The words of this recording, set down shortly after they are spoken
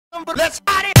Let's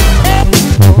party.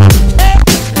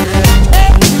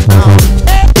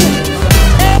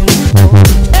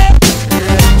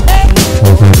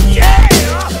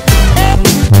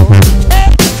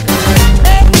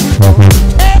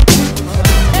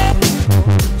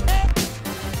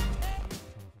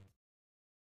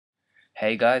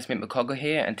 Hey guys, MCMACOGL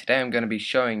here, and today I'm going to be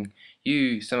showing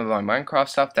you some of my Minecraft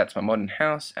stuff. That's my modern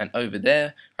house, and over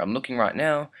there, where I'm looking right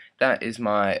now, that is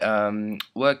my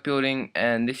work building,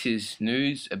 and this is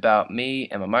news about me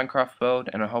and my Minecraft world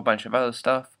and a whole bunch of other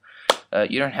stuff.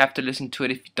 You don't have to listen to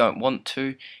it if you don't want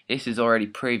to. This is already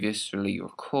previously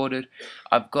recorded.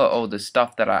 I've got all the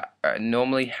stuff that I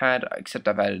normally had, except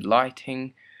I've added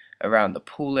lighting around the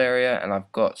pool area, and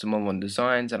I've got some more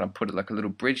designs, and I put like a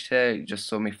little bridge there. You just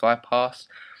saw me fly past.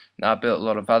 Now I built a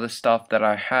lot of other stuff that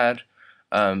I had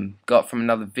got from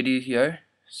another video,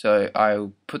 so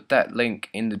I'll put that link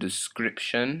in the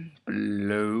description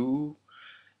below.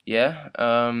 Yeah,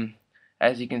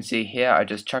 as you can see here, I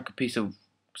just chuck a piece of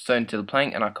stone to the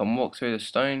plank and I can walk through the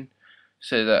stone,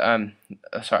 so that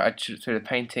through the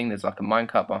painting. There's like a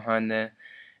minecart behind there,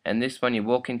 and this one you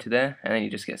walk into there and then you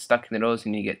just get stuck in the doors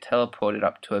and you get teleported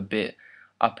up to a bit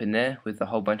up in there with a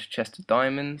whole bunch of chests of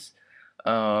diamonds.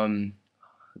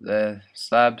 The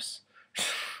slabs,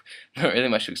 not really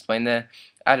much to explain there.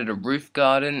 Added a roof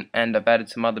garden, and I've added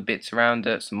some other bits around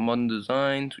it, some modern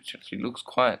designs, which actually looks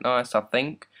quite nice, I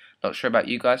think. Not sure about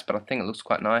you guys, but I think it looks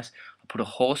quite nice. I put a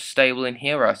horse stable in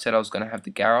here where I said I was going to have the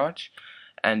garage,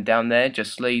 and down there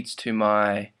just leads to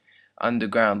my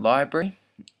underground library.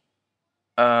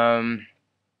 And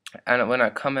when I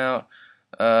come out,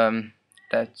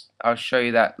 I'll show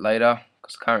you that later,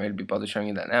 because I can't really be bothered showing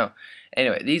you that now.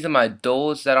 Anyway, these are my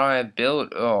doors that I have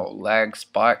built. Oh, lag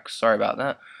spike, sorry about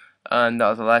that. That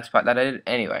was a lag spike that I did.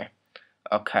 Anyway,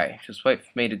 okay, just wait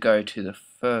for me to go to the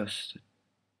first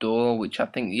door, which I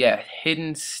think, yeah,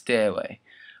 hidden stairway.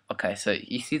 Okay, so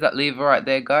you see that lever right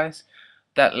there, guys?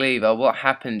 That lever, what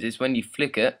happens is when you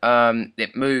flick it,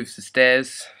 it moves the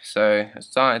stairs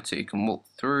aside, so you can walk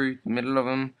through the middle of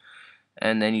them,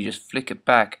 and then you just flick it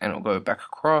back and it'll go back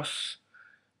across.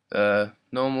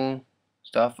 Normal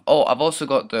stuff. Oh, I've also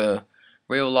got the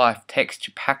real life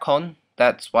texture pack on.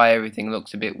 That's why everything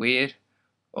looks a bit weird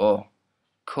or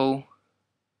cool.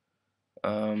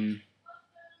 I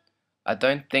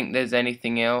don't think there's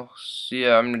anything else.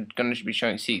 Yeah, I'm gonna be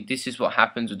showing. See, this is what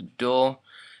happens with the door.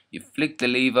 You flick the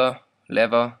lever,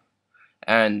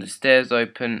 and the stairs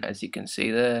open, as you can see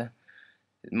there.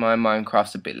 My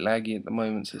Minecraft's a bit laggy at the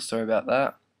moment, so sorry about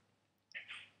that.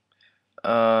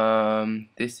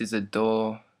 This is a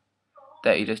door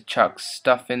that you just chuck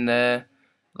stuff in there,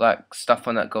 like stuff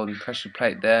on that golden pressure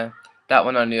plate there. That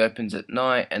one only opens at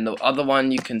night, and the other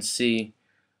one you can see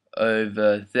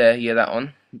over there. Yeah,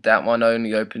 that one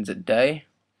only opens at day.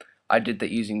 I did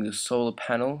that using the solar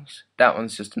panels. That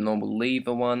one's just a normal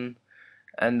lever one,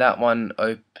 and that one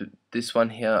this one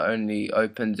here only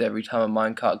opens every time a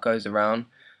minecart goes around.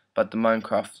 But the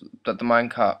minecart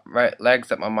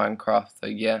lags at my Minecraft. So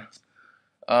yeah.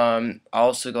 I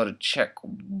also got to check.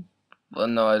 Well,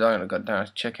 no, I don't have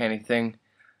to check anything.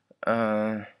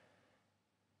 Is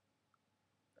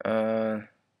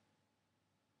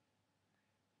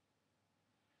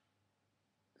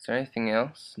there anything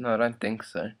else? No, I don't think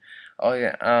so. Oh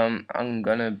yeah,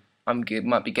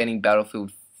 might be getting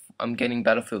Battlefield. I'm getting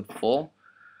Battlefield 4.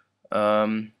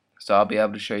 So I'll be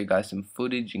able to show you guys some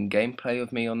footage and gameplay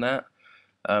of me on that.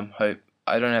 Hope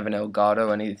I don't have an Elgato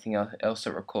or anything else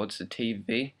that records the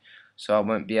TV, so I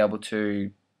won't be able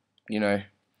to, you know,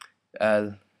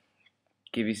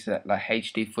 give you some, like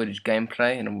HD footage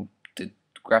gameplay, and the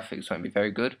graphics won't be very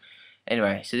good.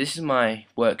 Anyway, so this is my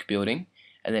work building.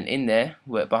 And then in there,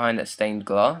 behind that stained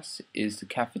glass, is the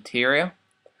cafeteria.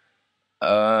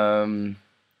 That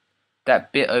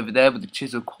bit over there with the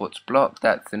chisel quartz block,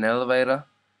 that's an elevator.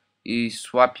 You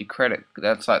swipe your credit,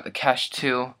 that's like the cash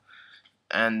till.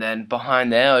 And then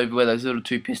behind there, over where those little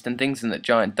two piston things and that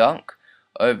giant duck,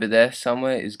 over there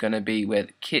somewhere is going to be where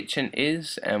the kitchen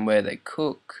is and where they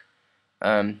cook.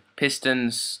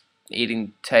 Pistons,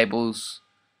 eating tables,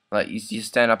 like you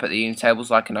stand up at the eating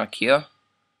tables like in IKEA.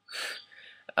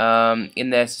 In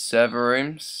there's the server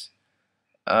rooms,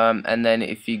 and then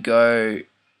if you go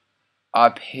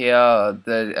up here,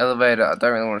 the elevator, I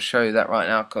don't really want to show you that right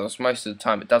now because most of the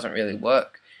time it doesn't really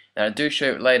work, and I do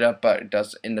show it later, but it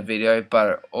does in the video, but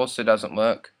it also doesn't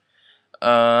work.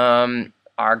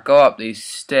 I go up the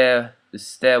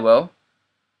stairwell,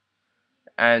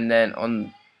 and then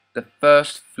on the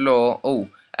first floor, oh,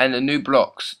 and the new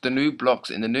blocks in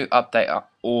the new update are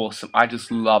awesome. I just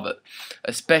love it,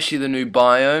 especially the new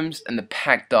biomes and the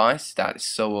packed ice. That is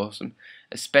so awesome.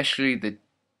 especially the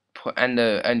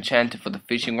enchanter for the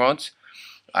fishing rods.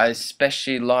 I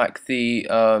especially like the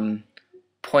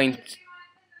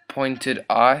pointed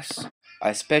ice. I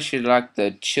especially like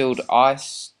the chilled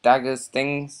ice daggers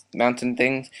things, mountain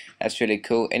things. That's really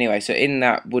cool. Anyway, so in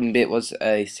that wooden bit was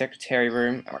a secretary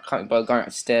room. I can't be bothered going up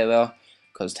the stairwell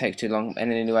because it takes too long.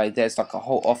 And anyway, there's like a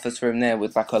whole office room there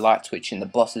with like a light switch in the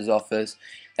boss's office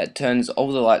that turns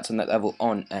all the lights on that level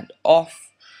on and off.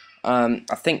 I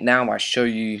think now I show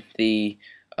you the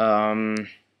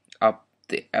up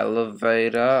the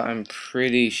elevator. I'm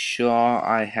pretty sure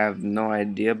I have no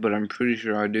idea, but I'm pretty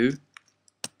sure I do.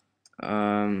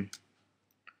 No,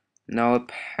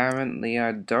 apparently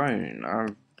I don't. I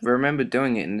remember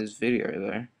doing it in this video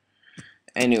though.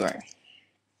 Anyway,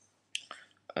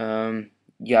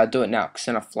 yeah, I'll do it now because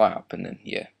then I fly up and then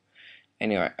yeah.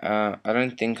 Anyway, I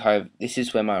don't think I've. This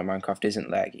is where my Minecraft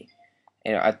isn't laggy.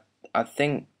 Anyway, I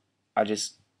think I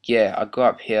just I go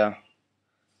up here,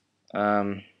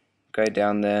 go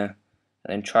down there, and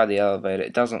then try the elevator.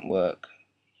 It doesn't work,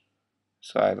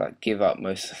 so I like give up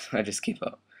most. I just give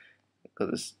up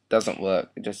because it doesn't work.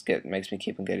 It just makes me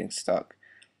keep on getting stuck.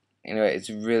 Anyway, it's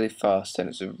really fast and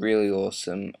it's really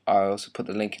awesome. I also put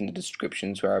the link in the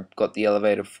descriptions where I got the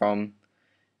elevator from.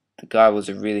 The guy was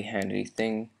a really handy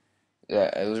thing.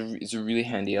 Yeah, it's a really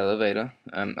handy elevator.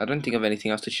 I don't think I have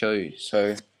anything else to show you.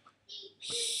 So,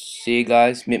 see you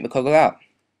guys. MCMACOGL out.